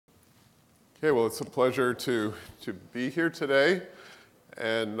Okay, well, it's a pleasure to be here today.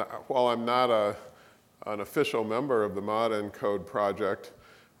 And while I'm not an official member of the modENCODE project,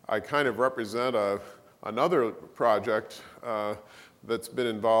 I kind of represent another project that's been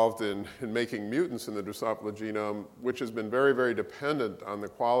involved in making mutants in the Drosophila genome, which has been very, very dependent on the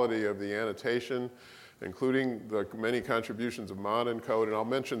quality of the annotation, including the many contributions of modENCODE. And I'll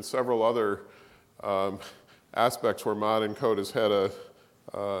mention several other aspects where modENCODE has had a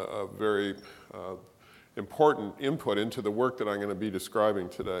very important input into the work that I'm going to be describing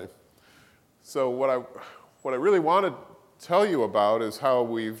today. So what I really want to tell you about is how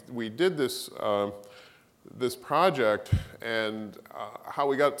we did this project and how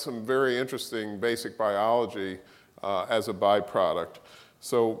we got some very interesting basic biology as a byproduct.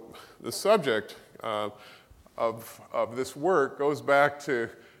 So the subject of this work goes back to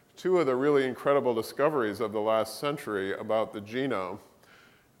two of the really incredible discoveries of the last century about the genome.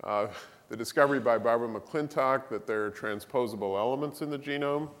 The discovery by Barbara McClintock that there are transposable elements in the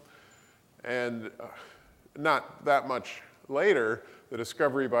genome, and not that much later, the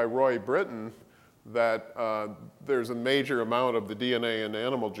discovery by Roy Britton that there's a major amount of the DNA in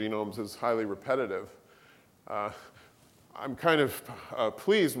animal genomes is highly repetitive. I'm kind of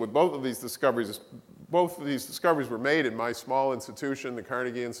pleased with both of these discoveries. Both of these discoveries were made in my small institution, the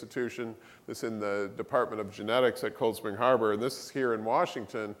Carnegie Institution. This in the Department of Genetics at Cold Spring Harbor, and this is here in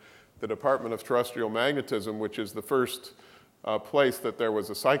Washington, the Department of Terrestrial Magnetism, which is the first place that there was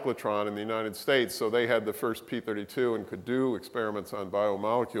a cyclotron in the United States. So they had the first P32 and could do experiments on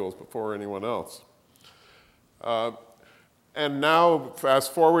biomolecules before anyone else. And now,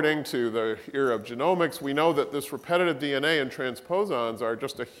 fast forwarding to the era of genomics, we know that this repetitive DNA and transposons are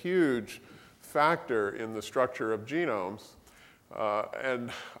just a huge factor in the structure of genomes.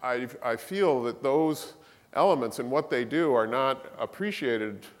 And I feel that those elements and what they do are not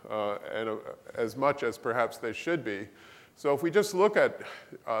appreciated as much as perhaps they should be. So if we just look at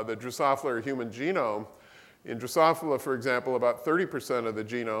the Drosophila human genome, in Drosophila, for example, about 30% of the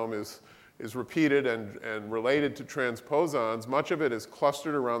genome is repeated and related to transposons. Much of it is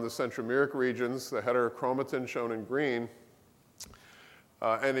clustered around the centromeric regions, the heterochromatin shown in green.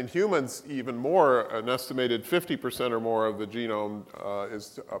 And in humans, even more, an estimated 50% or more of the genome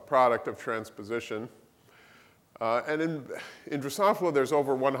is a product of transposition. And in Drosophila, there's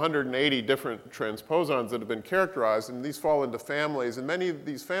over 180 different transposons that have been characterized, and these fall into families. And many of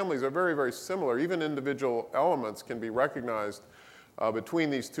these families are very, very similar. Even individual elements can be recognized between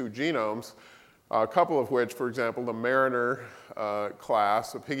these two genomes, a couple of which, for example, the Mariner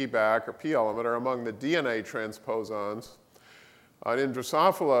class, a piggyback or P element, are among the DNA transposons. In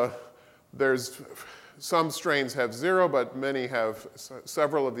Drosophila, some strains have 0, but many have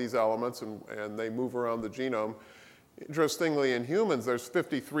several of these elements, and they move around the genome. Interestingly, in humans, there's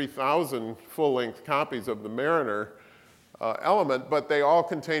 53,000 full-length copies of the Mariner element, but they all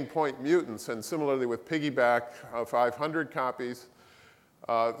contain point mutants, and similarly with piggyback, 500 copies.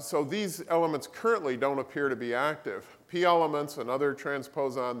 So these elements currently don't appear to be active. P elements, another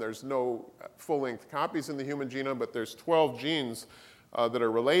transposon, there's no full-length copies in the human genome, but there's 12 genes that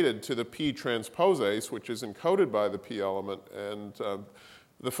are related to the P transposase, which is encoded by the P element. And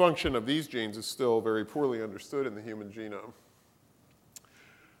the function of these genes is still very poorly understood in the human genome.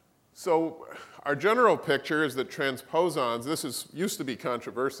 So our general picture is that transposons, used to be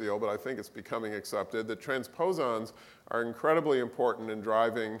controversial, but I think it's becoming accepted, that transposons are incredibly important in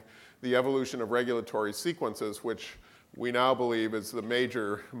driving the evolution of regulatory sequences, which we now believe is the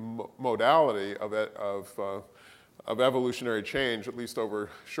major modality of evolutionary change, at least over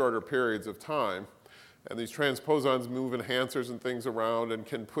shorter periods of time. And these transposons move enhancers and things around and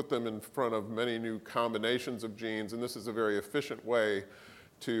can put them in front of many new combinations of genes, and this is a very efficient way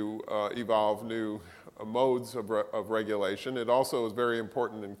to evolve new modes of regulation. It also is very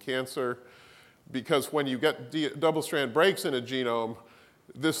important in cancer because when you get double-strand breaks in a genome,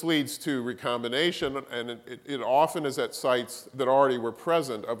 this leads to recombination, and it often is at sites that already were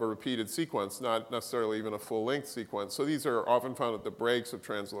present of a repeated sequence, not necessarily even a full-length sequence. So these are often found at the breaks of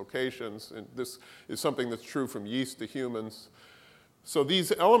translocations, and this is something that's true from yeast to humans. So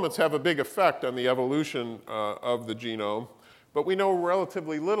these elements have a big effect on the evolution of the genome, but we know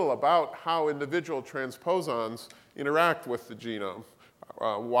relatively little about how individual transposons interact with the genome.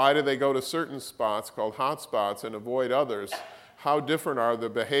 Why do they go to certain spots called hotspots and avoid others? How different are the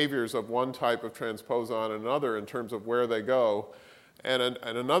behaviors of one type of transposon and another in terms of where they go? And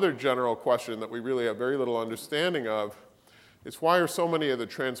another general question that we really have very little understanding of is why are so many of the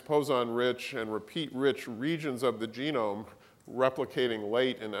transposon-rich and repeat-rich regions of the genome replicating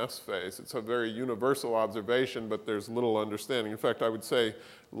late in S phase. It's a very universal observation, but there's little understanding. In fact, I would say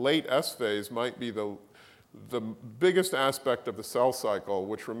late S phase might be the biggest aspect of the cell cycle,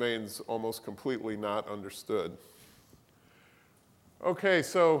 which remains almost completely not understood. Okay,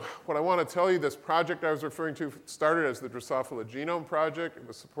 so what I want to tell you, this project I was referring to started as the Drosophila Genome Project. It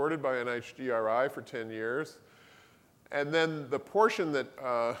was supported by NHGRI for 10 years. And then the portion that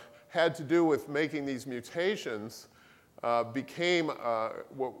had to do with making these mutations was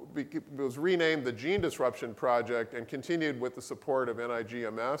renamed the Gene Disruption Project and continued with the support of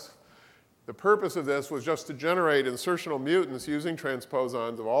NIGMS. The purpose of this was just to generate insertional mutants using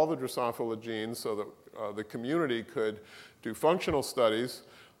transposons of all the Drosophila genes so that the community could do functional studies.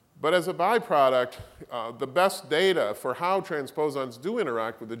 But as a byproduct, the best data for how transposons do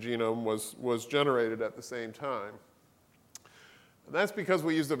interact with the genome was generated at the same time. And that's because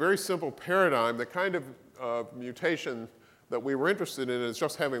we used a very simple paradigm. The kind of mutation that we were interested in is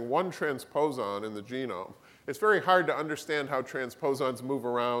just having one transposon in the genome. It's very hard to understand how transposons move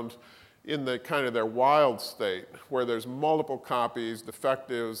around in the kind of their wild state, where there's multiple copies,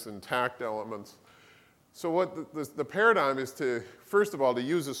 defectives, intact elements. So what the paradigm is to, first of all, to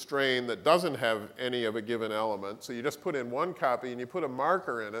use a strain that doesn't have any of a given element. So you just put in one copy and you put a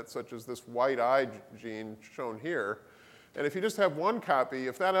marker in it, such as this white eye gene shown here. And if you just have one copy,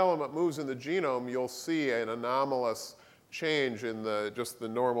 if that element moves in the genome, you'll see an anomalous change in just the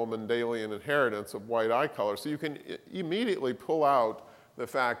normal Mendelian inheritance of white eye color. So you can immediately pull out the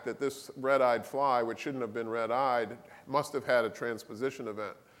fact that this red-eyed fly, which shouldn't have been red-eyed, must have had a transposition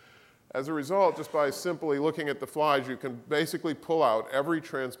event. As a result, just by simply looking at the flies, you can basically pull out every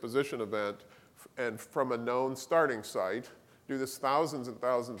transposition event and from a known starting site, do this thousands and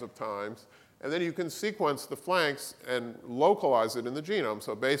thousands of times, and then you can sequence the flanks and localize it in the genome.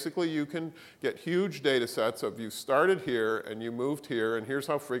 So basically, you can get huge data sets of you started here and you moved here, and here's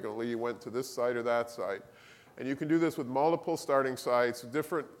how frequently you went to this site or that site. And you can do this with multiple starting sites,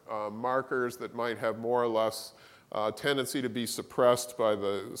 different markers that might have more or less tendency to be suppressed by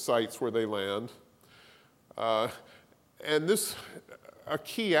the sites where they land. And a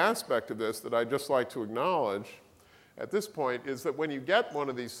key aspect of this that I'd just like to acknowledge at this point is that when you get one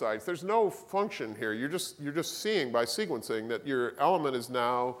of these sites, there's no function here. You're just seeing by sequencing that your element is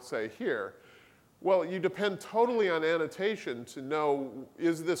now, say, here. Well, you depend totally on annotation to know,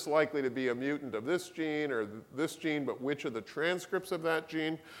 is this likely to be a mutant of this gene or this gene, but which of the transcripts of that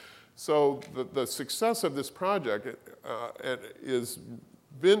gene? So the success of this project is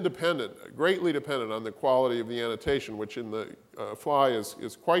been greatly dependent on the quality of the annotation, which in the fly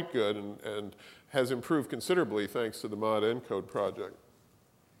is quite good and has improved considerably thanks to the modENCODE project.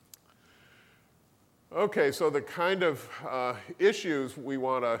 Okay, so the kind of issues we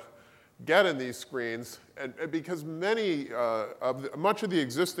want to get in these screens, and because much of the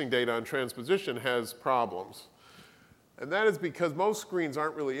existing data on transposition has problems. And that is because most screens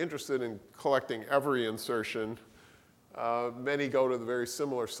aren't really interested in collecting every insertion. Many go to the very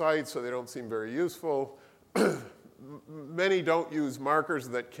similar sites, so they don't seem very useful. Many don't use markers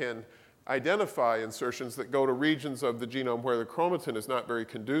that can identify insertions that go to regions of the genome where the chromatin is not very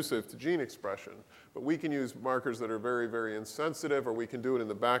conducive to gene expression. But we can use markers that are very, very insensitive, or we can do it in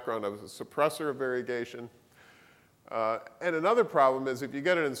the background of a suppressor of variegation. And another problem is if you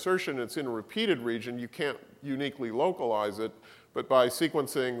get an insertion that's in a repeated region, you can't uniquely localize it. But by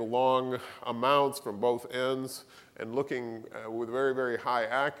sequencing long amounts from both ends and looking with very, very high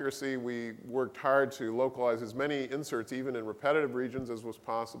accuracy, we worked hard to localize as many inserts, even in repetitive regions, as was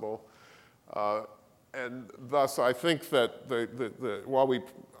possible. And thus, I think that while we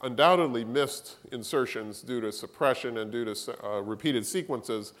undoubtedly missed insertions due to suppression and due to repeated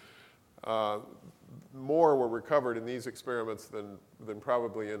sequences, more were recovered in these experiments than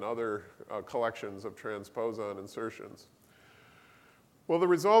probably in other collections of transposon insertions. Well, the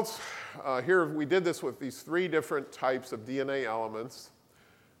results here, we did this with these 3 different types of DNA elements.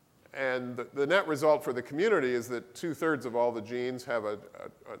 And the net result for the community is that 2/3 of all the genes have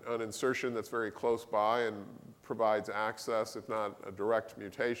an insertion that's very close by and provides access, if not a direct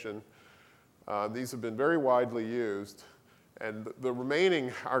mutation. These have been very widely used. And the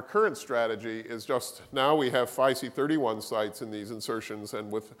remaining, our current strategy is just now we have FIC31 sites in these insertions,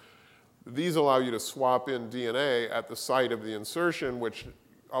 and these allow you to swap in DNA at the site of the insertion, which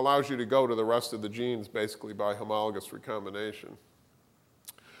allows you to go to the rest of the genes basically by homologous recombination.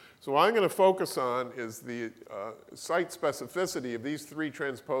 So what I'm going to focus on is the site specificity of these 3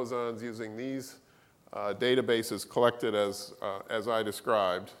 transposons using these databases collected as I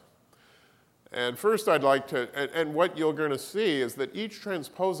described. And first I'd like to, and what you're going to see is that each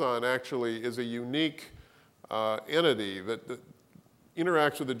transposon actually is a unique entity that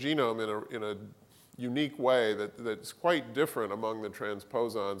interacts with the genome in a unique way that's quite different among the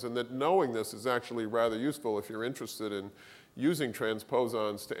transposons, and that knowing this is actually rather useful if you're interested in using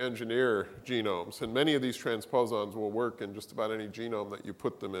transposons to engineer genomes. And many of these transposons will work in just about any genome that you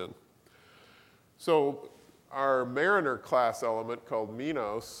put them in. So our Mariner class element called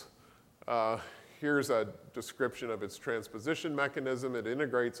Minos, here's a description of its transposition mechanism. It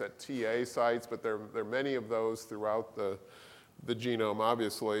integrates at TA sites, but there are many of those throughout the genome,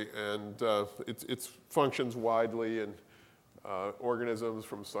 obviously, and it functions widely in organisms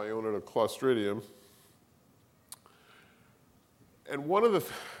from Siona to Clostridium. And one of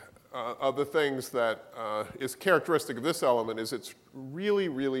the things that is characteristic of this element is it's really,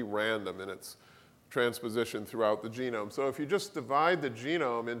 really random in its transposition throughout the genome. So if you just divide the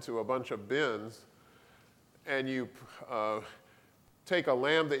genome into a bunch of bins and you take a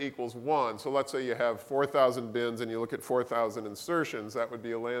lambda equals 1, so let's say you have 4,000 bins and you look at 4,000 insertions, that would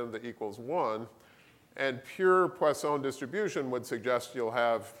be a lambda equals 1. And pure Poisson distribution would suggest you'll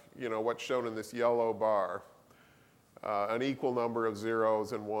have, what's shown in this yellow bar, an equal number of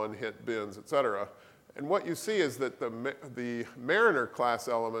zeros and 1-hit bins, et cetera. And what you see is that the Mariner class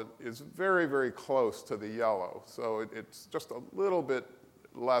element is very, very close to the yellow. So it's just a little bit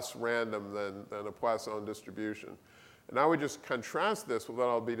less random than a Poisson distribution. And now we just contrast this with what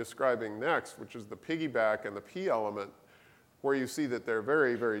I'll be describing next, which is the piggyback and the P element, where you see that they're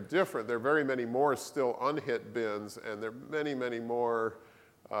very, very different. There are very many more still unhit bins, and there are many, many more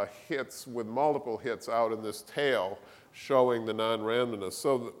hits with multiple hits out in this tail, showing the non-randomness.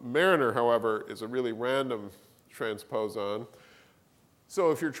 So the Mariner, however, is a really random transposon. So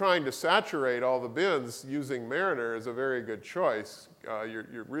if you're trying to saturate all the bins, using Mariner is a very good choice.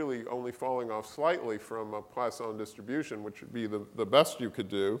 You're really only falling off slightly from a Poisson distribution, which would be the best you could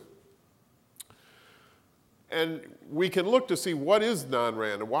do. And we can look to see what is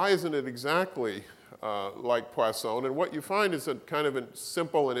non-random. Why isn't it exactly like Poisson? And what you find is a kind of a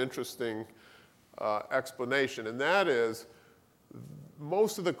simple and interesting explanation, and that is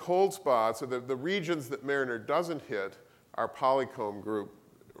most of the cold spots, or the regions that Mariner doesn't hit, are polycomb group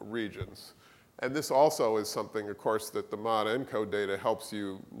regions. And this also is something, of course, that the modENCODE data helps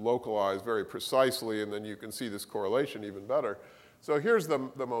you localize very precisely, and then you can see this correlation even better. So here's the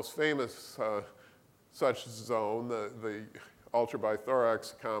most famous such zone, the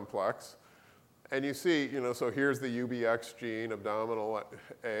ultrabithorax complex. And you see, so here's the UBX gene, abdominal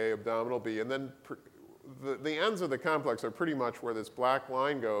A, abdominal B, and then the ends of the complex are pretty much where this black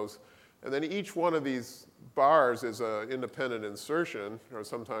line goes. And then each one of these bars is an independent insertion, or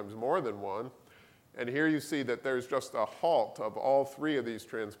sometimes more than one. And here you see that there's just a halt of all three of these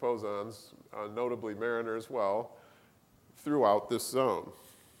transposons, notably Mariner as well, throughout this zone.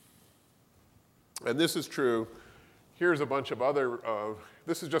 And this is true. Here's a bunch of other,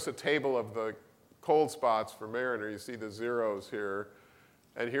 this is just a table of the cold spots for Mariner. You see the zeros here.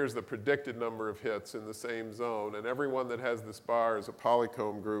 And here's the predicted number of hits in the same zone. And every one that has this bar is a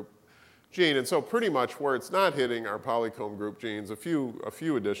polycomb group gene. And so pretty much where it's not hitting are polycomb group genes, a few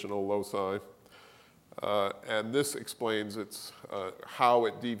additional loci. And this explains how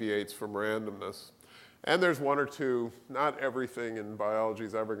it deviates from randomness. And there's one or two, not everything in biology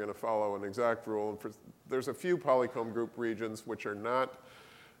is ever going to follow an exact rule. And there's a few polycomb group regions which are not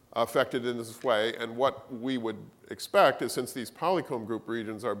affected in this way. And what we would expect is, since these polycomb group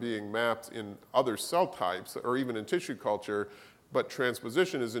regions are being mapped in other cell types, or even in tissue culture, but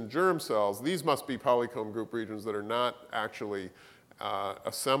transposition is in germ cells, these must be polycomb group regions that are not actually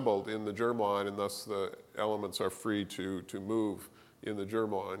assembled in the germline, and thus the elements are free to move in the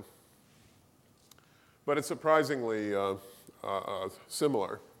germline. But it's surprisingly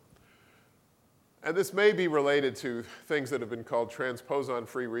similar. And this may be related to things that have been called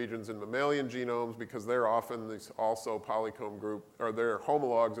transposon-free regions in mammalian genomes, because they're often also polycomb group, or their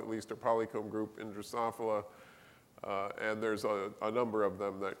homologs at least are polycomb group in Drosophila, and there's a number of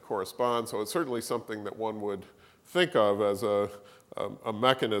them that correspond. So it's certainly something that one would think of as a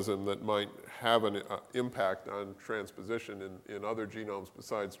mechanism that might have an impact on transposition in other genomes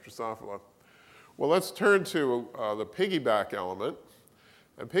besides Drosophila. Well, let's turn to the piggyback element.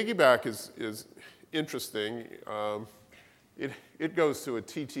 And piggyback is interesting. It goes to a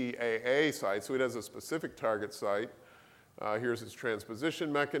TTAA site, so it has a specific target site. Here's its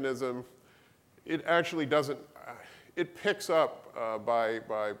transposition mechanism. It actually doesn't, it picks up by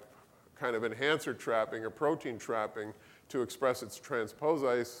kind of enhancer trapping or protein trapping to express its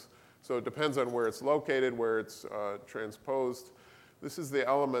transposase. So it depends on where it's located, where it's transposed. This is the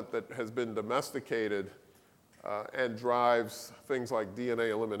element that has been domesticated and drives things like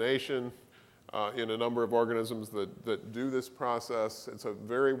DNA elimination, in a number of organisms that do this process. It's a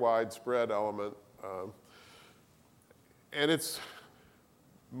very widespread element. And it's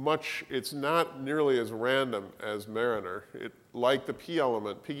not nearly as random as Mariner. Like the P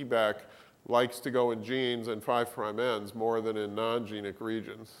element, piggyback likes to go in genes and 5' ends more than in non-genic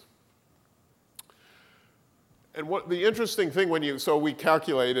regions. And what the interesting thing so we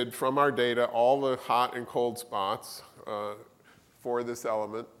calculated from our data all the hot and cold spots for this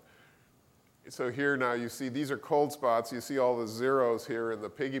element. So here now you see these are cold spots. You see all the zeros here in the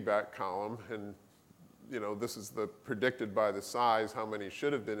piggyback column, and this is predicted by the size how many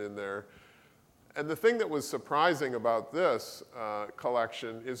should have been in there. And the thing that was surprising about this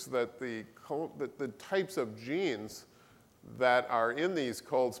collection is that the types of genes that are in these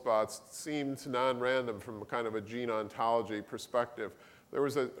cold spots seemed non-random from kind of a gene ontology perspective. There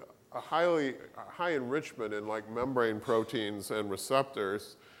was a high enrichment in like membrane proteins and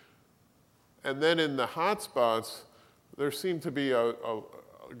receptors. And then in the hot spots, there seemed to be a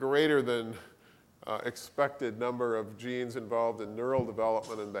greater than expected number of genes involved in neural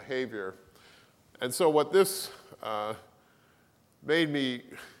development and behavior. And so what this made me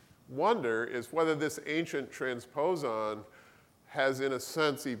wonder is whether this ancient transposon has, in a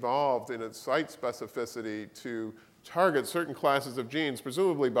sense, evolved in its site specificity to target certain classes of genes,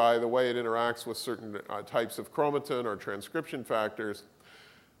 presumably by the way it interacts with certain types of chromatin or transcription factors,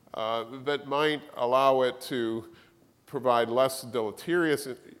 that might allow it to provide less deleterious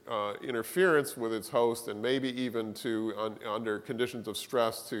interference with its host, and maybe even to, under conditions of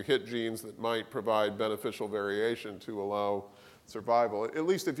stress, to hit genes that might provide beneficial variation to allow survival. At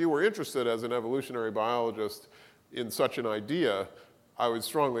least if you were interested as an evolutionary biologist in such an idea, I would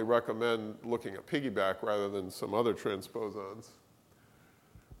strongly recommend looking at piggyback rather than some other transposons.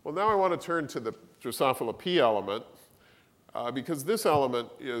 Well, now I want to turn to the Drosophila P element, because this element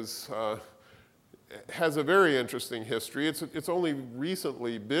has a very interesting history. It's only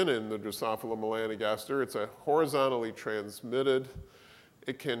recently been in the Drosophila melanogaster. It's a horizontally transmitted.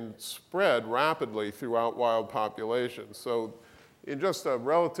 It can spread rapidly throughout wild populations. So in just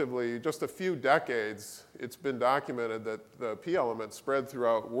a few decades, it's been documented that the P element spread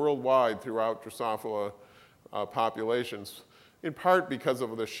worldwide throughout Drosophila populations, in part because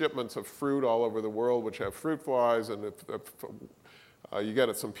of the shipments of fruit all over the world, which have fruit flies, and if you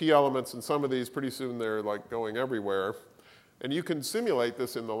get some P elements in some of these, pretty soon they're like going everywhere. And you can simulate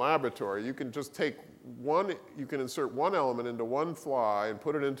this in the laboratory. You can just you can insert one element into one fly and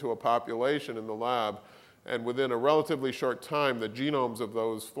put it into a population in the lab, and within a relatively short time, the genomes of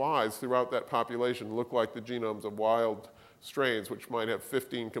those flies throughout that population look like the genomes of wild strains, which might have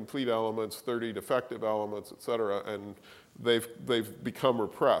 15 complete elements, 30 defective elements, et cetera, and they've become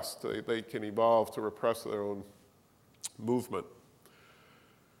repressed. They can evolve to repress their own movement.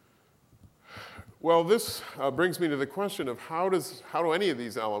 Well, this brings me to the question of how do any of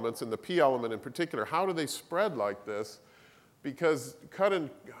these elements, and the P element in particular, how do they spread like this? Because cut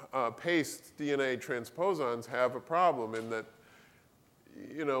and paste DNA transposons have a problem in that,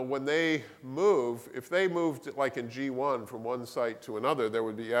 when they move, if they moved like in G1 from one site to another, there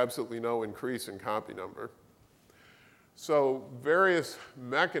would be absolutely no increase in copy number. So various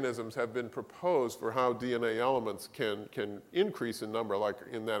mechanisms have been proposed for how DNA elements can increase in number, like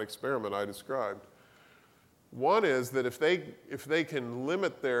in that experiment I described. One is that if they can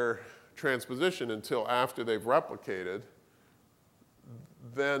limit their transposition until after they've replicated,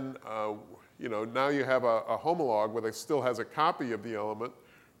 then now you have a homolog where it still has a copy of the element,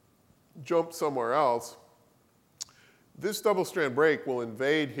 jump somewhere else. This double-strand break will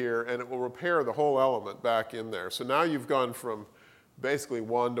invade here, and it will repair the whole element back in there. So now you've gone from basically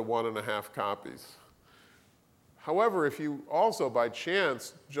 1 to 1.5 copies. However, if you also, by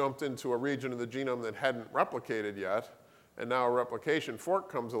chance, jumped into a region of the genome that hadn't replicated yet, and now a replication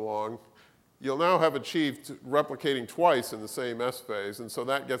fork comes along, you'll now have achieved replicating twice in the same S phase, and so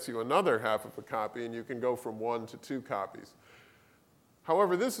that gets you another half of a copy, and you can go from 1 to 2 copies.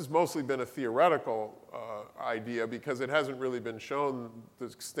 However, this has mostly been a theoretical idea because it hasn't really been shown the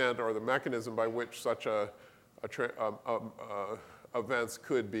extent or the mechanism by which such events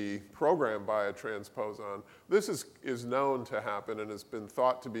could be programmed by a transposon. This is known to happen and has been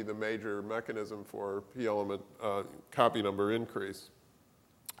thought to be the major mechanism for P element copy number increase.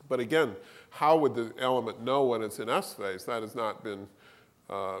 But again, how would the element know when it's in S phase? That has not been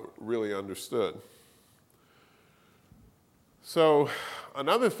really understood. So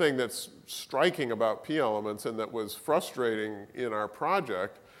another thing that's striking about P elements and that was frustrating in our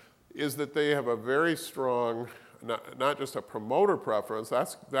project is that they have a very strong, not just a promoter preference,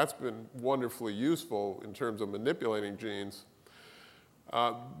 that's been wonderfully useful in terms of manipulating genes,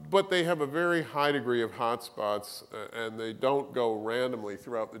 But they have a very high degree of hotspots, and they don't go randomly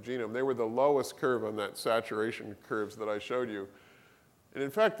throughout the genome. They were the lowest curve on that saturation curves that I showed you. And in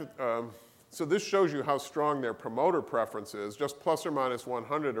fact, so this shows you how strong their promoter preference is. Just plus or minus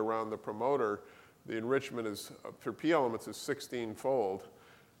 100 around the promoter, the enrichment is, for p elements is 16-fold.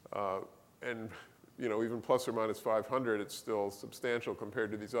 And even plus or minus 500, it's still substantial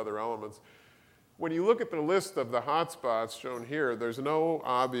compared to these other elements. When you look at the list of the hotspots shown here, there's no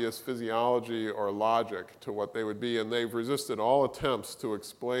obvious physiology or logic to what they would be, and they've resisted all attempts to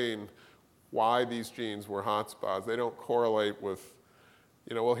explain why these genes were hotspots. They don't correlate with,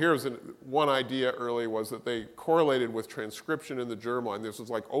 well, here's one idea early was that they correlated with transcription in the germline. This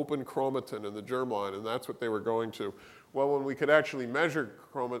was like open chromatin in the germline, and that's what they were going to. Well, when we could actually measure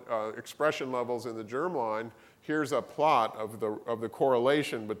expression levels in the germline, here's a plot of the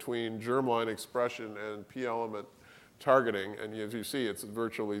correlation between germline expression and p element targeting, and as you see, it's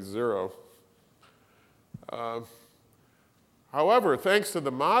virtually 0. However, thanks to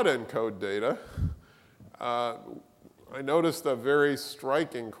the modENCODE data, I noticed a very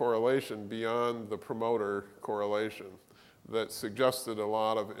striking correlation beyond the promoter correlation that suggested a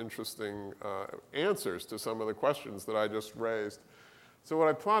lot of interesting answers to some of the questions that I just raised. So what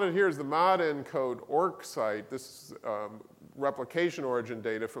I plotted here is the modENCODE ORC site. This is replication origin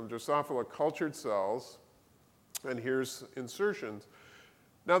data from Drosophila cultured cells, and here's insertions.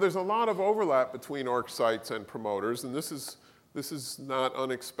 Now there's a lot of overlap between ORC sites and promoters, and this is not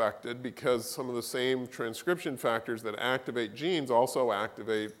unexpected because some of the same transcription factors that activate genes also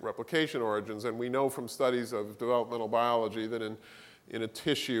activate replication origins. And we know from studies of developmental biology that in a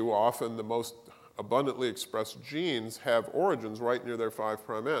tissue, often the most abundantly expressed genes have origins right near their 5'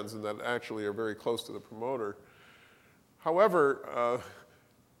 ends, and that actually are very close to the promoter. However,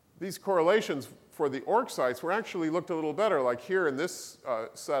 these correlations for the ORC sites were actually looked a little better. Like here in this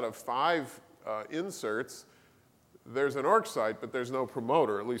set of 5 inserts, there's an ORC site, but there's no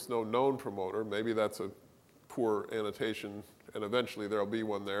promoter, at least no known promoter. Maybe that's a poor annotation, and eventually there'll be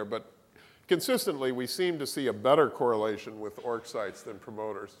one there. But consistently, we seem to see a better correlation with ORC sites than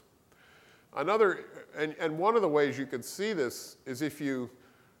promoters. Another, and one of the ways you could see this is if you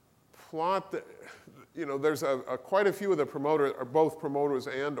plot there's quite a few of the promoters, or both promoters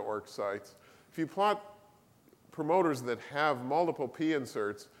and ORC sites. If you plot promoters that have multiple P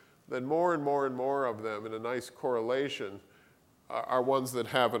inserts, then more and more and more of them in a nice correlation are ones that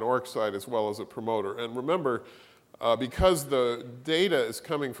have an ORC site as well as a promoter. And remember, because the data is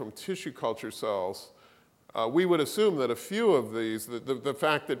coming from tissue culture cells, we would assume that a few of these, the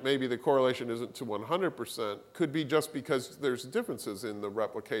fact that maybe the correlation isn't to 100% could be just because there's differences in the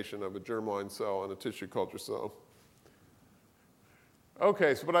replication of a germline cell and a tissue culture cell.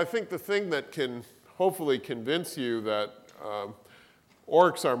 Okay, but I think the thing that can hopefully convince you that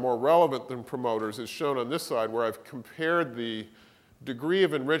ORCs are more relevant than promoters is shown on this side, where I've compared the degree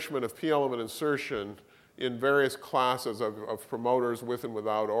of enrichment of p element insertion in various classes of promoters with and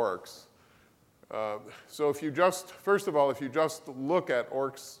without ORCs. So if you just, first of all, if you just look at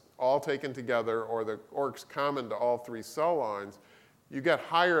ORCs all taken together or the ORCs common to all 3 cell lines, you get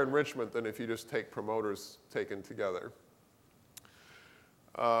higher enrichment than if you just take promoters taken together.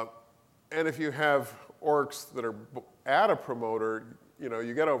 And if you have ORCs that are at a promoter,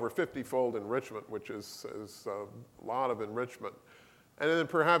 you get over 50-fold enrichment, which is a lot of enrichment. And then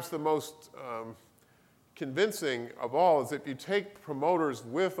perhaps the most convincing of all is if you take promoters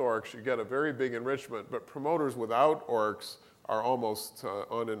with ORCs, you get a very big enrichment, but promoters without ORCs are almost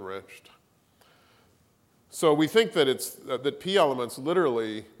unenriched. So we think that that P elements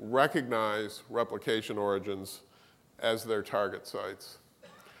literally recognize replication origins as their target sites.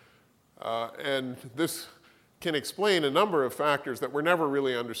 And this can explain a number of factors that were never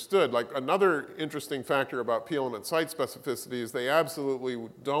really understood. Like another interesting factor about P element site specificity is they absolutely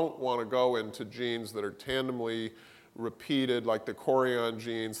don't want to go into genes that are tandemly repeated, like the chorion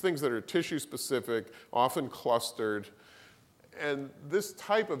genes, things that are tissue specific, often clustered. And this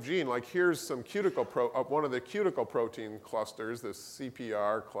type of gene, like here's some one of the cuticle protein clusters, this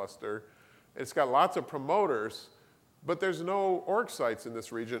CPR cluster. It's got lots of promoters, but there's no ORC sites in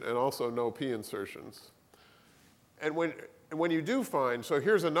this region and also no P insertions. And when you do find, so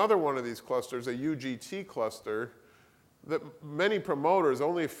here's another one of these clusters, a UGT cluster, that many promoters,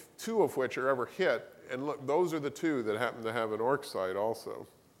 only 2 of which are ever hit, and look, those are the 2 that happen to have an ORC site also.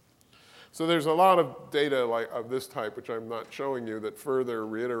 So there's a lot of data of this type, which I'm not showing you, that further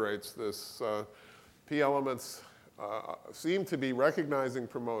reiterates this. P elements seem to be recognizing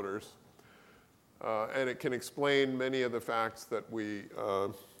promoters, and it can explain many of the facts that we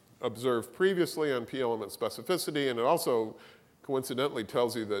observed previously on P element specificity, and it also coincidentally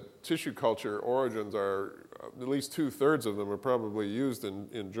tells you that tissue culture origins are, at least 2/3 of them are probably used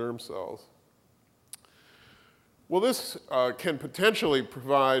in germ cells. Well, this can potentially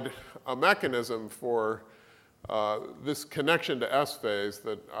provide a mechanism for this connection to S phase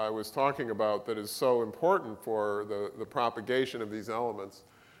that I was talking about that is so important for the propagation of these elements.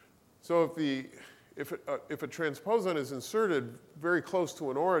 So if a transposon is inserted very close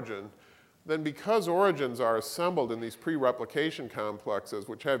to an origin, then because origins are assembled in these pre-replication complexes,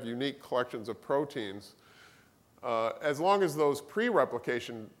 which have unique collections of proteins, as long as those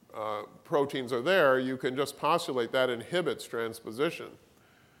pre-replication proteins are there, you can just postulate that inhibits transposition.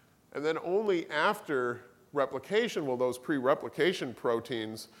 And then only after replication will those pre-replication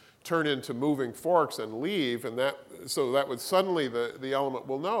proteins turn into moving forks and leave, and so that would suddenly the element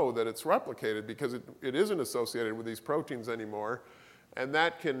will know that it's replicated because it isn't associated with these proteins anymore, and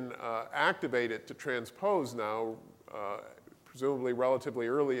that can activate it to transpose now, presumably relatively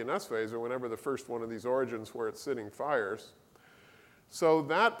early in S phase or whenever the first one of these origins where it's sitting fires. So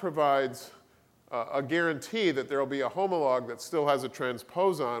that provides a guarantee that there will be a homolog that still has a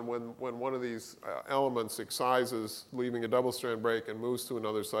transposon when one of these elements excises, leaving a double-strand break and moves to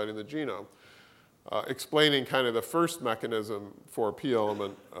another site in the genome, explaining kind of the first mechanism for P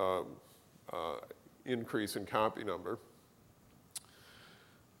element increase in copy number.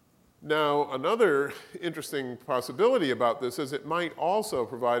 Now, another interesting possibility about this is it might also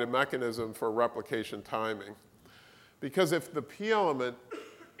provide a mechanism for replication timing. Because if the P element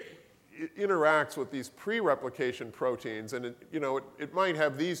interacts with these pre-replication proteins, and it might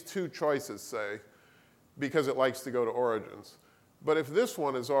have these two choices, say, because it likes to go to origins. But if this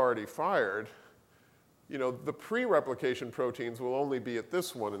one is already fired, the pre-replication proteins will only be at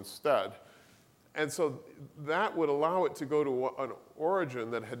this one instead. And so that would allow it to go to an origin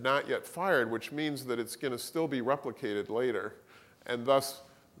that had not yet fired, which means that it's going to still be replicated later. And thus,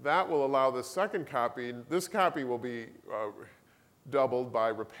 that will allow the second copy. This copy will be doubled by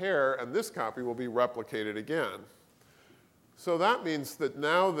repair, and this copy will be replicated again. So that means that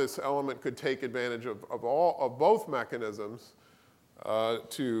now this element could take advantage of both mechanisms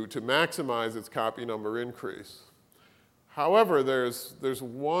to maximize its copy number increase. However, there's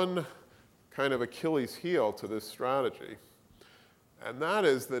one kind of Achilles heel to this strategy, and that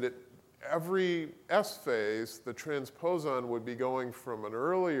is that every S phase, the transposon would be going from an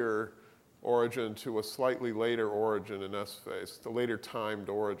earlier origin to a slightly later origin in S phase, the later timed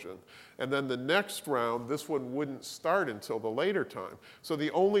origin. And then the next round, this one wouldn't start until the later time. So the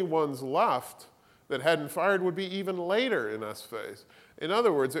only ones left that hadn't fired would be even later in S phase. In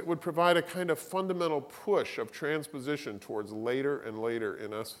other words, it would provide a kind of fundamental push of transposition towards later and later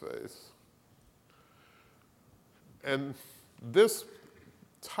in S phase. And this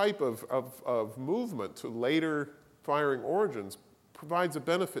type of movement to later firing origins provides a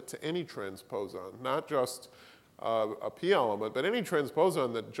benefit to any transposon, not just a P element, but any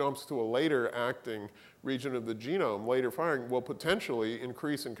transposon that jumps to a later acting region of the genome, later firing, will potentially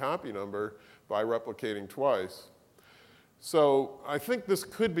increase in copy number by replicating twice. So I think this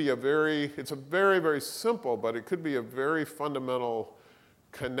could be it's a very, very simple, but it could be a very fundamental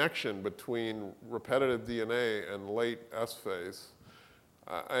connection between repetitive DNA and late S phase,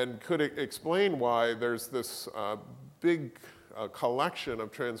 and could explain why there's this big collection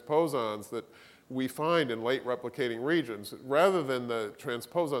of transposons that we find in late replicating regions. Rather than the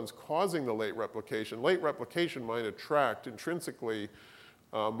transposons causing the late replication might attract intrinsically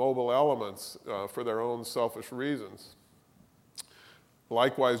mobile elements for their own selfish reasons.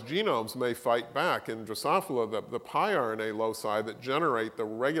 Likewise, genomes may fight back. In Drosophila, the piRNA loci that generate the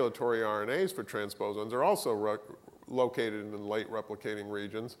regulatory RNAs for transposons are also located in late replicating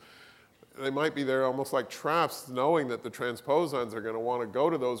regions. They might be there almost like traps, knowing that the transposons are going to want to go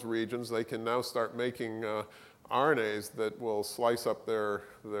to those regions. They can now start making RNAs that will slice up their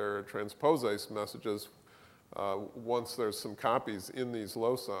transposase messages once there's some copies in these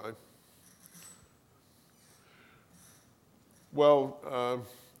loci. Well,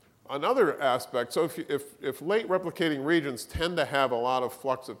 another aspect, so if late replicating regions tend to have a lot of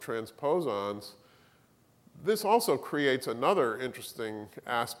flux of transposons, this also creates another interesting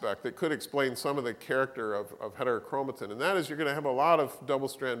aspect that could explain some of the character of heterochromatin, and that is you're going to have a lot of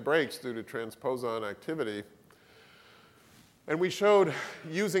double-strand breaks due to transposon activity. And we showed,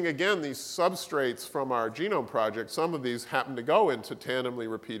 using again these substrates from our genome project, some of these happen to go into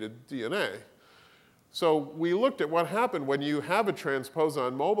tandemly repeated DNA. So we looked at what happened when you have a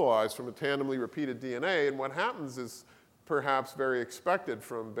transposon mobilized from a tandemly repeated DNA, and what happens is perhaps very expected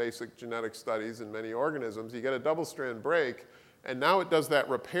from basic genetic studies in many organisms. You get a double-strand break, And now it does that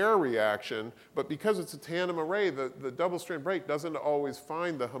repair reaction, but because it's a tandem array, the double-strand break doesn't always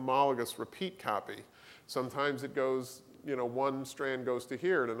find the homologous repeat copy. Sometimes it goes, one strand goes to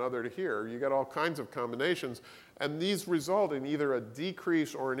here and another to here. You get all kinds of combinations, and these result in either a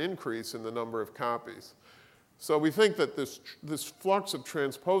decrease or an increase in the number of copies. So we think that this flux of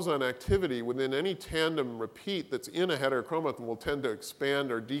transposon activity within any tandem repeat that's in a heterochromatin will tend to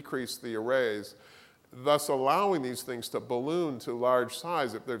expand or decrease the arrays, thus allowing these things to balloon to large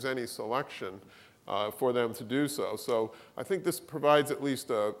size if there's any selection for them to do so. So I think this provides at least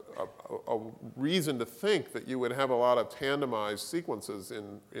a reason to think that you would have a lot of tandemized sequences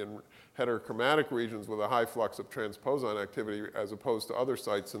in heterochromatic regions with a high flux of transposon activity as opposed to other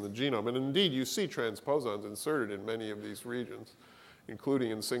sites in the genome. And indeed, you see transposons inserted in many of these regions,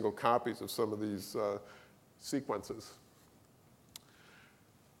 including in single copies of some of these sequences.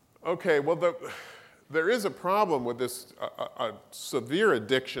 Okay, well, there is a problem with this a severe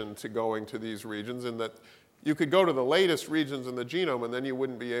addiction to going to these regions, in that you could go to the latest regions in the genome and then you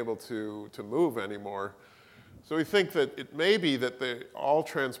wouldn't be able to move anymore. So we think that it may be that all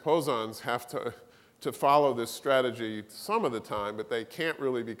transposons have to follow this strategy some of the time, but they can't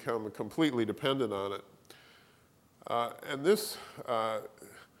really become completely dependent on it. And this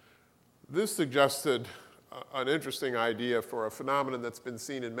suggested an interesting idea for a phenomenon that's been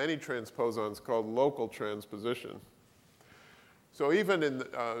seen in many transposons called local transposition. So even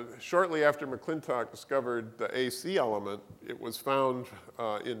shortly after McClintock discovered the AC element, it was found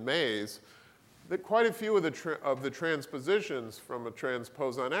in maize that quite a few of the transpositions from a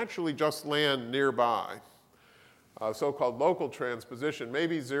transposon actually just land nearby. So-called local transposition,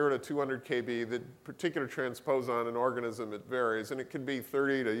 maybe 0 to 200 kb. The particular transposon and organism, it varies, and it can be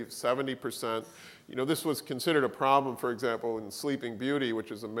 30 to 70%. This was considered a problem, for example, in Sleeping Beauty,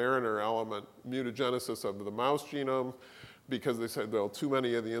 which is a mariner element mutagenesis of the mouse genome, because they said, well, too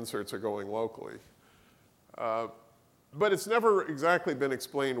many of the inserts are going locally. But it's never exactly been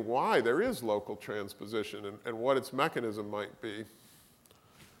explained why there is local transposition and what its mechanism might be.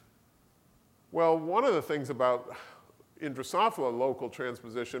 Well, one of the things about in Drosophila local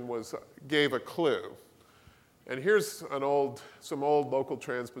transposition gave a clue. And here's some old local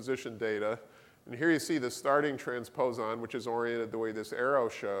transposition data. And here you see the starting transposon, which is oriented the way this arrow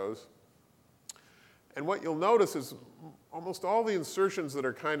shows. And what you'll notice is almost all the insertions that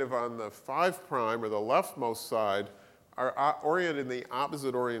are kind of on the 5' or the leftmost side are oriented in the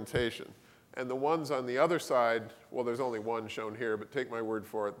opposite orientation. And the ones on the other side, well, there's only one shown here, but take my word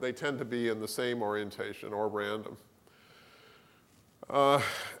for it, they tend to be in the same orientation or random.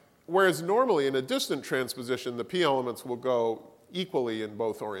 Whereas normally in a distant transposition, the p elements will go equally in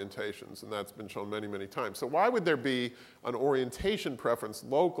both orientations, and that's been shown many, many times. So why would there be an orientation preference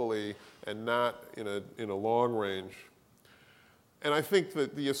locally and not in a long range? And I think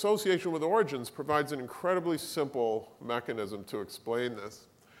that the association with origins provides an incredibly simple mechanism to explain this.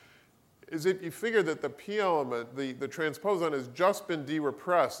 Is if you figure that the p element, the transposon, has just been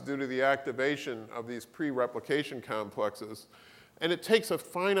derepressed due to the activation of these pre-replication complexes, and it takes a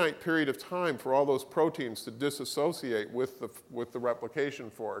finite period of time for all those proteins to disassociate with the replication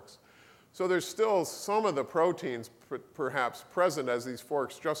forks. So there's still some of the proteins perhaps present as these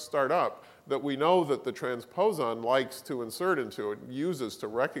forks just start up that we know that the transposon likes to insert into it, uses to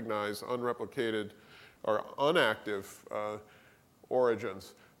recognize unreplicated or unactive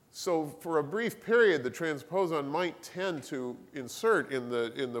origins. So for a brief period, the transposon might tend to insert in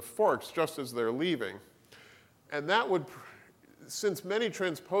the forks just as they're leaving. And that would, since many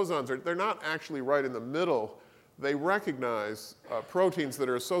transposons they're not actually right in the middle, they recognize proteins that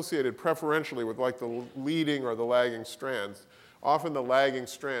are associated preferentially with like the leading or the lagging strands. Often the lagging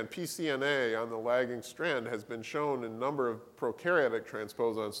strand, pCNA on the lagging strand, has been shown in a number of prokaryotic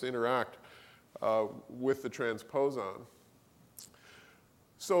transposons to interact with the transposon.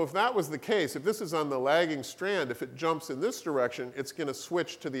 So if that was the case, if this is on the lagging strand, if it jumps in this direction, it's going to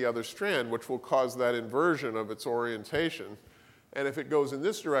switch to the other strand, which will cause that inversion of its orientation. And if it goes in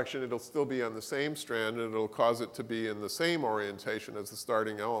this direction, it'll still be on the same strand, and it'll cause it to be in the same orientation as the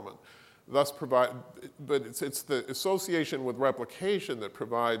starting element. Thus but it's the association with replication that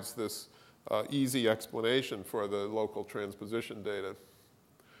provides this easy explanation for the local transposition data.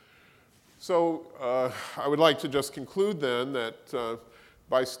 So I would like to just conclude then that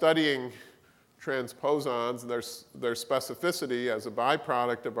by studying transposons and their specificity as a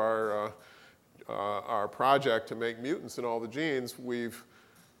byproduct of our project to make mutants in all the genes, we've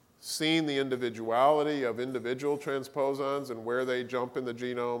seen the individuality of individual transposons and where they jump in the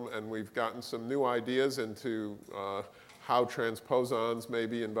genome, and we've gotten some new ideas into how transposons may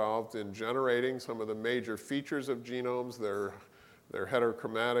be involved in generating some of the major features of genomes, their They're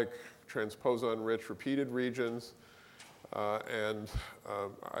heterochromatic, transposon-rich repeated regions. And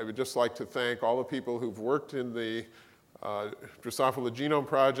I would just like to thank all the people who've worked in the Drosophila Genome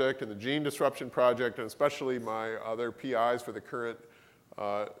Project and the Gene Disruption Project, and especially my other PIs for the current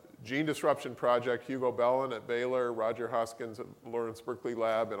Gene Disruption Project, Hugo Bellin at Baylor, Roger Hoskins at Lawrence Berkeley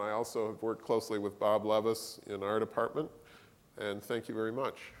Lab, and I also have worked closely with Bob Levis in our department. And thank you very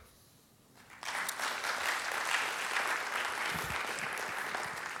much.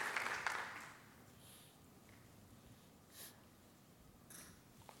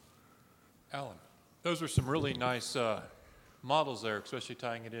 Allan, those are some really nice models there, especially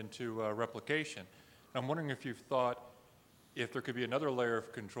tying it into replication. I'm wondering if you've thought if there could be another layer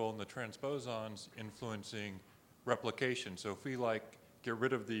of control in the transposons influencing replication. So if we get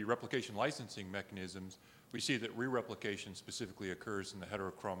rid of the replication licensing mechanisms, we see that re-replication specifically occurs in the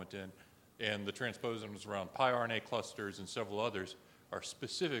heterochromatin, and the transposons around piRNA clusters and several others are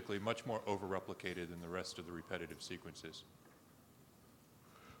specifically much more over-replicated than the rest of the repetitive sequences.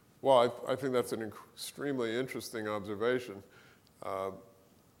 Well, I think that's an extremely interesting observation.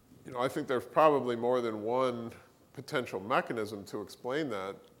 I think there's probably more than one potential mechanism to explain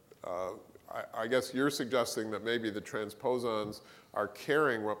that. I guess you're suggesting that maybe the transposons are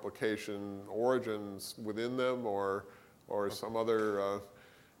carrying replication origins within them, or some other. I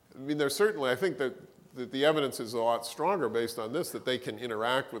mean, there's certainly. I think that the evidence is a lot stronger based on this, that they can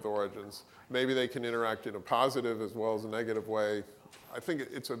interact with origins. Maybe they can interact in a positive as well as a negative way. I think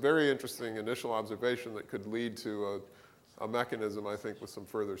it's a very interesting initial observation that could lead to a mechanism, I think, with some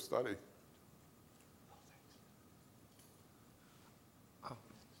further study. Oh.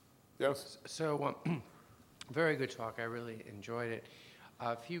 Yes? So, very good talk. I really enjoyed it.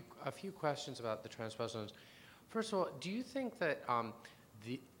 A few questions about the transposons. First of all, do you think that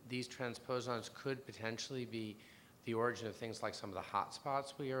these transposons could potentially be the origin of things like some of the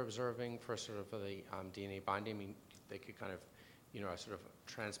hotspots we are observing for sort of the DNA binding? I mean, they could kind of, a sort of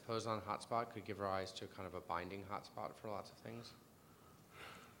transposon hotspot could give rise to kind of a binding hotspot for lots of things?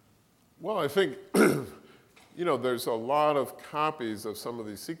 Well, I think, there's a lot of copies of some of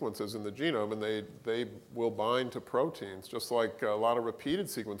these sequences in the genome, and they will bind to proteins, just like a lot of repeated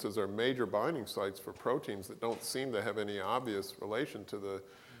sequences are major binding sites for proteins that don't seem to have any obvious relation to the,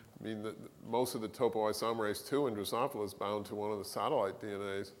 most of the topoisomerase 2 in Drosophila is bound to one of the satellite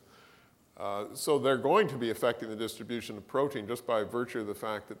DNAs. So they're going to be affecting the distribution of protein just by virtue of the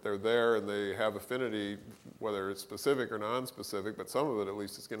fact that they're there and they have affinity, whether it's specific or non-specific, but some of it at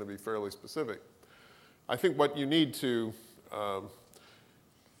least is going to be fairly specific. I think what you need to,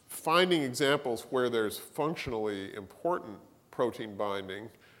 finding examples where there's functionally important protein binding,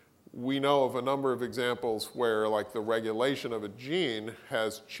 we know of a number of examples where the regulation of a gene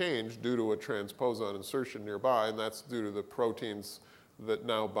has changed due to a transposon insertion nearby, and that's due to the proteins that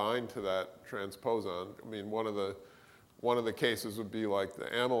now bind to that transposon. I mean, one of the cases would be like the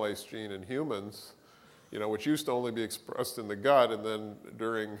amylase gene in humans, which used to only be expressed in the gut, and then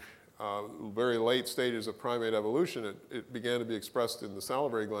during very late stages of primate evolution, it began to be expressed in the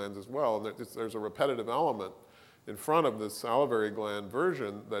salivary glands as well. And there's a repetitive element in front of the salivary gland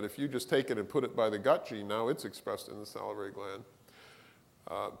version that if you just take it and put it by the gut gene, now it's expressed in the salivary gland.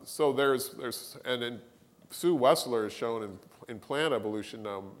 So and Sue Wessler has shown in plant evolution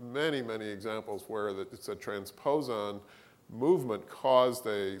now many, many examples where it's a transposon movement caused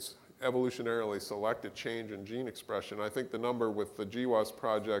a evolutionarily selected change in gene expression. I think the number with the GWAS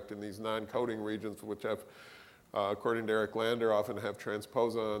project in these non-coding regions, which have, according to Eric Lander, often have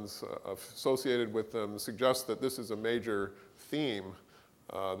transposons associated with them, suggests that this is a major theme,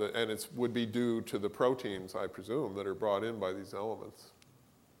 and it would be due to the proteins, I presume, that are brought in by these elements.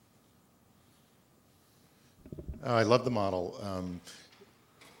 I love the model.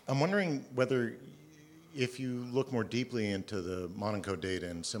 I'm wondering whether, if you look more deeply into the modENCODE data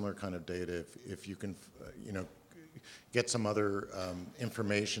and similar kind of data, if you can, get some other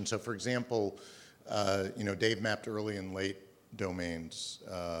information. So, for example, Dave mapped early and late domains.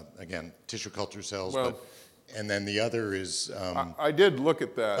 Again, tissue culture cells. Well, and then the other is. I did look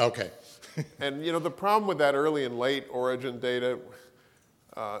at that. Okay. And the problem with that early and late origin data,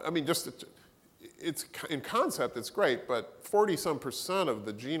 it's in concept, it's great, but 40-some% of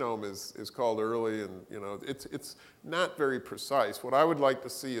the genome is called early, and it's not very precise. What I would like to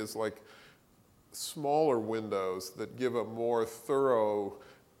see is smaller windows that give a more thorough,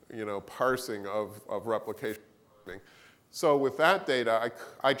 parsing of replication. So with that data,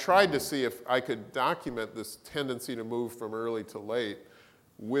 I tried to see if I could document this tendency to move from early to late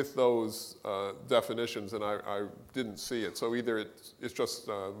with those definitions, and I didn't see it. So either it's just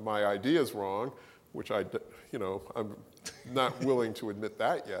my idea is wrong, which I'm not willing to admit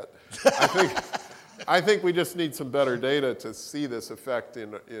that yet. I think we just need some better data to see this effect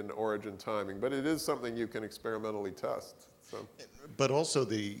in origin timing, but it is something you can experimentally test. So. But also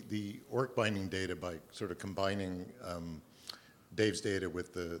the ORC binding data, by sort of combining Dave's data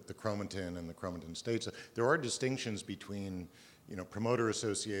with the chromatin and the chromatin states, there are distinctions between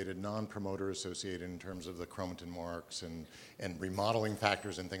promoter-associated, non-promoter-associated in terms of the chromatin marks and remodeling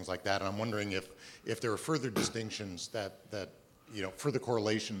factors and things like that. And I'm wondering if there are further distinctions that further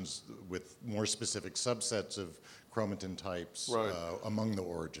correlations with more specific subsets of chromatin types right. Among the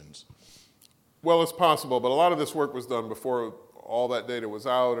origins. Well, it's possible, but a lot of this work was done before all that data was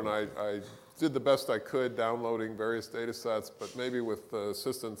out, and I did the best I could downloading various data sets, but maybe with the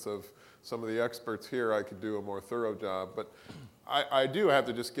assistance of some of the experts here, I could do a more thorough job. But I do have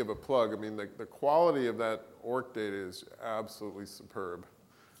to just give a plug. I mean, the quality of that ORC data is absolutely superb,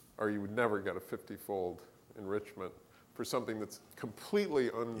 or you would never get a 50-fold enrichment for something that's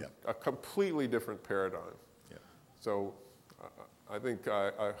completely a completely different paradigm. Yeah. So I think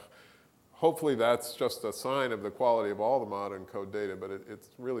hopefully that's just a sign of the quality of all the modENCODE data, but it's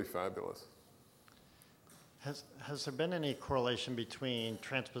really fabulous. Has there been any correlation between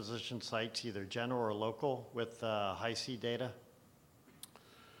transposition sites, either general or local, with high-C data?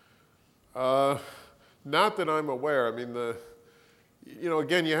 Not that I'm aware. I mean,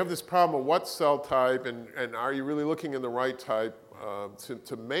 again, you have this problem of what cell type, and are you really looking in the right type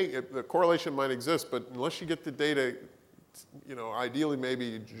to make it? The correlation might exist, but unless you get the data, ideally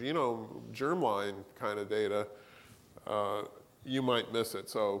maybe genome, germline kind of data, you might miss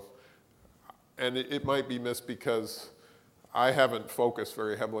it. So, and it might be missed because I haven't focused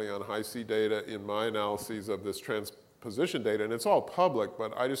very heavily on high-C data in my analyses of this transposition data, and it's all public,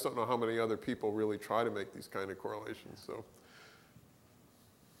 but I just don't know how many other people really try to make these kind of correlations. So.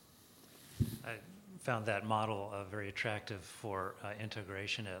 I found that model very attractive for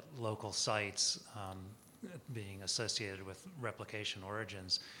integration at local sites being associated with replication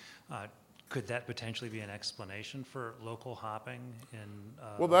origins. Could that potentially be an explanation for local hopping in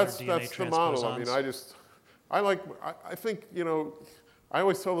well, that's DNA the model. I mean, I think, I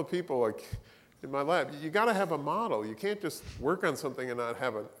always tell the people, like, in my lab, you got to have a model. You can't just work on something and not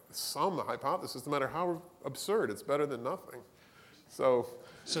have some hypothesis, no matter how absurd. It's better than nothing. So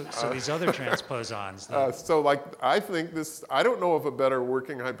these other transposons. I think this, I don't know of a better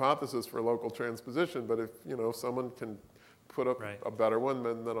working hypothesis for local transposition, but if someone can put up a better one,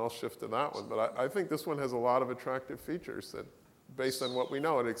 then I'll shift to that one. But I think this one has a lot of attractive features that, based on what we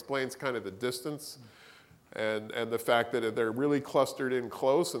know, it explains kind of the distance and the fact that they're really clustered in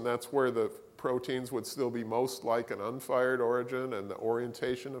close, and that's where the proteins would still be most like an unfired origin, and the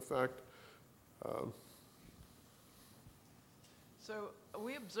orientation effect. So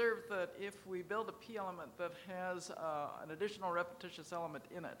we observed that if we build a P element that has an additional repetitious element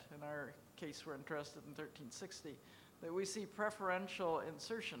in it, in our case we're interested in 1360, that we see preferential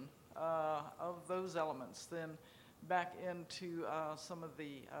insertion of those elements then back into some of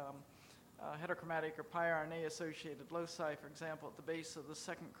the heterochromatic or piRNA-associated loci, for example, at the base of the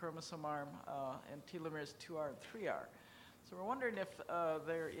second chromosome arm and telomeres 2R and 3R. So we're wondering if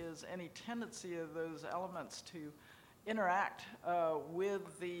there is any tendency of those elements to interact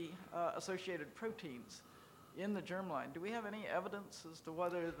with the associated proteins in the germline. Do we have any evidence as to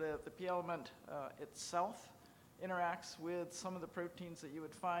whether the P element itself interacts with some of the proteins that you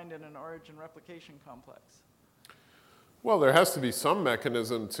would find in an origin replication complex? Well, there has to be some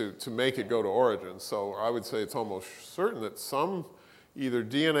mechanism to make it go to origin. So I would say it's almost certain that some either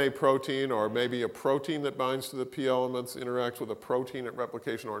DNA protein or maybe a protein that binds to the P elements interacts with a protein at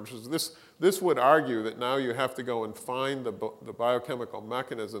replication origins. This would argue that now you have to go and find the biochemical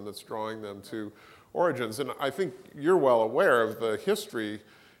mechanism that's drawing them to origins. And I think you're well aware of the history,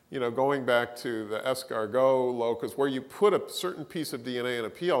 going back to the escargot locus, where you put a certain piece of DNA in a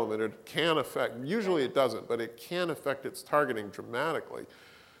P element, it can affect, usually it doesn't, but it can affect its targeting dramatically.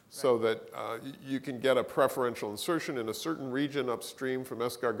 So that you can get a preferential insertion in a certain region upstream from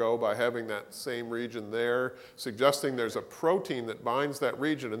escargot by having that same region there, suggesting there's a protein that binds that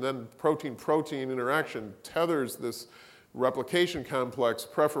region, and then protein-protein interaction tethers this replication complex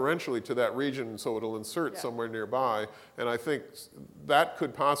preferentially to that region, so it'll insert somewhere nearby. And I think that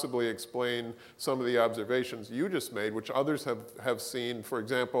could possibly explain some of the observations you just made, which others have seen. For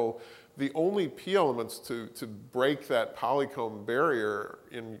example, the only P elements to break that polycomb barrier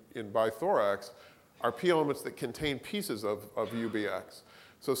in bithorax are P elements that contain pieces of UBX.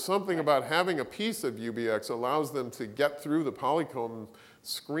 So something about having a piece of UBX allows them to get through the polycomb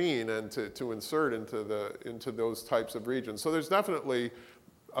screen and to insert into those types of regions. So there's definitely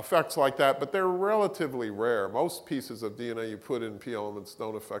effects like that, but they're relatively rare. Most pieces of DNA you put in P elements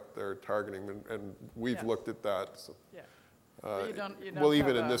don't affect their targeting, and we've Yes. looked at that. So, Yeah. So you don't well,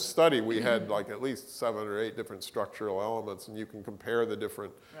 even have in this study, we had like at least 7 or 8 different structural elements, and you can compare the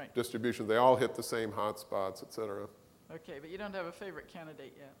different Right. distributions. They all hit the same hotspots, et cetera. Okay, but you don't have a favorite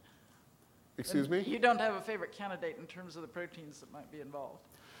candidate yet. Excuse me? You don't have a favorite candidate in terms of the proteins that might be involved.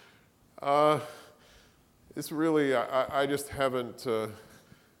 It's really, I just haven't,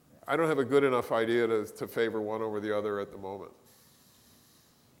 I don't have a good enough idea to favor one over the other at the moment.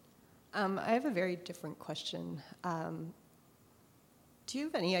 I have a very different question. Do you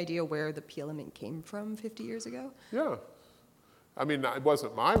have any idea where the P element came from 50 years ago? Yeah. I mean, it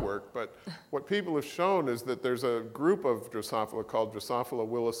wasn't my work, but what people have shown is that there's a group of Drosophila called Drosophila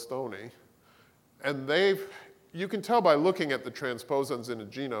willistoni, and you can tell by looking at the transposons in a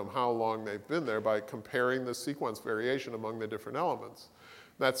genome how long they've been there by comparing the sequence variation among the different elements.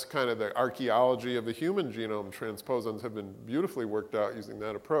 That's kind of the archaeology of the human genome. Transposons have been beautifully worked out using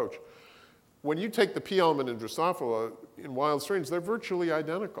that approach. When you take the P element in Drosophila, in wild strains, they're virtually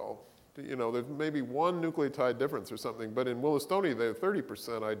identical. You know, there's maybe 1 nucleotide difference or something, but in Willistoni, they're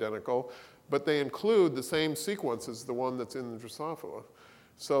 30% identical, but they include the same sequence as the one that's in the Drosophila.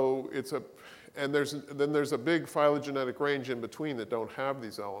 So and then there's a big phylogenetic range in between that don't have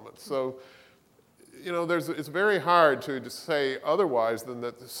these elements. So, you know, it's very hard to say otherwise than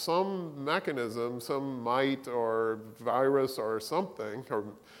that some mechanism, some mite or virus or something, or,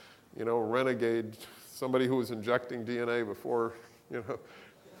 you know, renegade, somebody who was injecting DNA before, you know,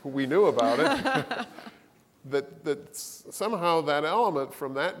 we knew about it, that somehow that element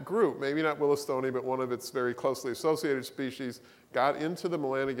from that group, maybe not Willistoni, but one of its very closely associated species, got into the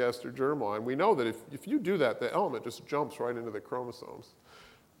melanogaster germline. We know that if you do that, the element just jumps right into the chromosomes.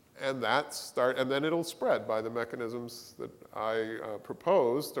 And and then it'll spread by the mechanisms that I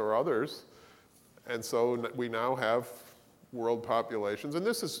proposed or others. And so we now have world populations. And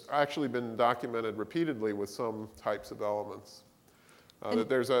this has actually been documented repeatedly with some types of elements. That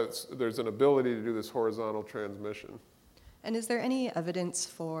there's an ability to do this horizontal transmission. And is there any evidence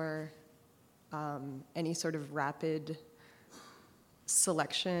for any sort of rapid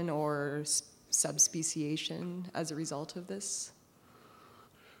selection or subspeciation as a result of this?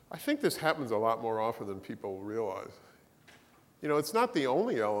 I think this happens a lot more often than people realize. You know, it's not the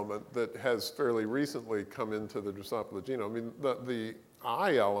only element that has fairly recently come into the Drosophila genome. I mean, the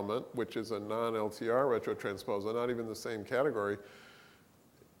I element, which is a non-LTR retrotransposon, not even the same category,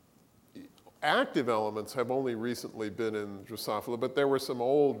 active elements have only recently been in Drosophila, but there were some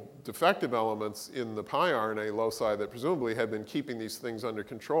old defective elements in the piRNA loci that presumably had been keeping these things under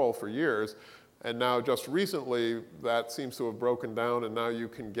control for years. And now just recently, that seems to have broken down, and now you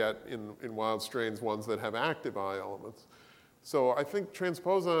can get in wild strains ones that have active I elements. So I think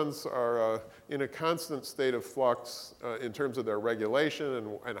transposons are in a constant state of flux in terms of their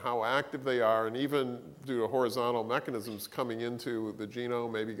regulation and how active they are, and even due to horizontal mechanisms coming into the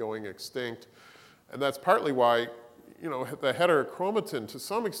genome, maybe going extinct. And that's partly why, you know, the heterochromatin to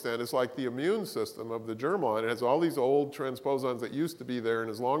some extent is like the immune system of the germline. It has all these old transposons that used to be there,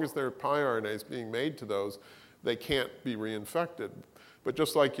 and as long as there are piRNAs being made to those, they can't be reinfected. But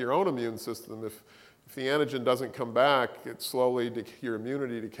just like your own immune system, if the antigen doesn't come back, it slowly, your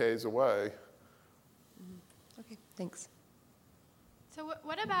immunity decays away. Okay, thanks. So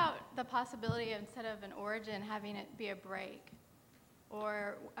what about the possibility of, instead of an origin, having it be a break?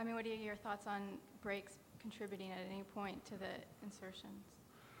 Or, I mean, what are your thoughts on breaks contributing at any point to the insertions?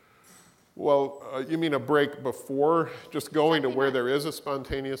 Well, you mean a break before just going to Something where like- there is a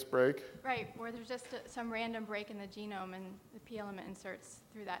spontaneous break? Right, where there's just some random break in the genome and the P element inserts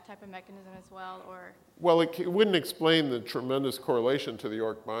through that type of mechanism as well, or? Well, it wouldn't explain the tremendous correlation to the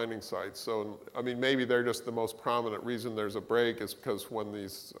ORC binding sites. So, I mean, maybe they're just the most prominent reason there's a break is because when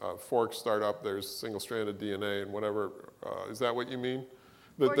these forks start up, there's single-stranded DNA and whatever. Is that what you mean?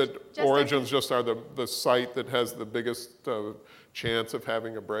 That origins just are the site that has the biggest chance of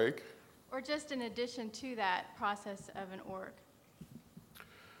having a break? Or just in addition to that process of an ORC?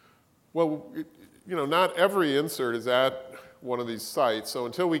 Well, you know, not every insert is at one of these sites, so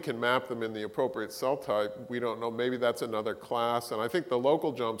until we can map them in the appropriate cell type, we don't know. Maybe that's another class, and I think the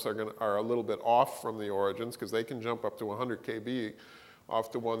local jumps are a little bit off from the origins because they can jump up to 100 kb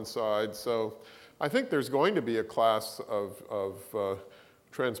off to one side. So I think there's going to be a class of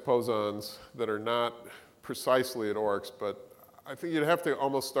transposons that are not precisely at ORCs, but I think you'd have to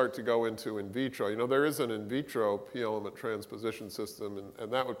almost start to go into in vitro. You know, there is an in vitro P element transposition system,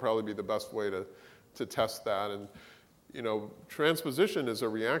 and that would probably be the best way to test that. And, you know, transposition is a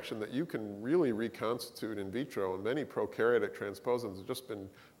reaction that you can really reconstitute in vitro, and many prokaryotic transposons have just been,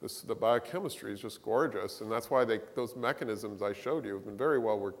 the biochemistry is just gorgeous, and that's why those mechanisms I showed you have been very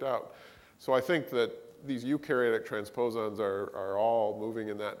well worked out. So I think that these eukaryotic transposons are all moving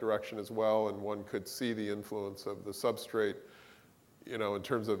in that direction as well, and one could see the influence of the substrate, you know, in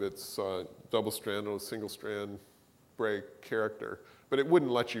terms of its double-strand or single-strand break character. But it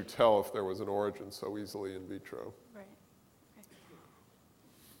wouldn't let you tell if there was an origin so easily in vitro. Right.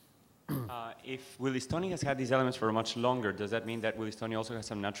 If Willistonea has had these elements for much longer, does that mean that Willistonea also has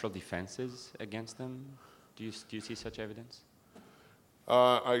some natural defenses against them? Do you see such evidence?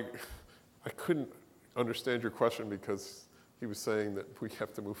 I couldn't understand your question because he was saying that we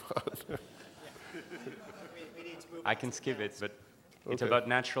have to move on. I can skip it, but it's Okay. about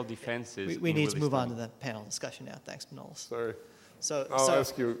natural defenses. We in need to move on to Willistonea. the panel discussion now. Thanks, Manolis. Sorry. So, I'll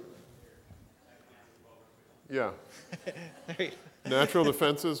ask you. Yeah. Natural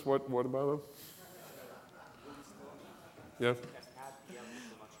defenses, what about them? Yeah.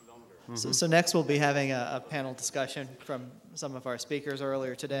 so next we'll be having a panel discussion from some of our speakers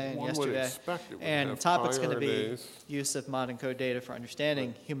earlier today and One would yesterday. expect it would And the have topic's going to be RNAs. use of modENCODE data for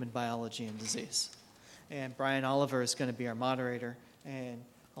understanding human biology and disease. And Brian Oliver is going to be our moderator, and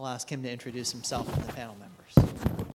I'll ask him to introduce himself and the panel members.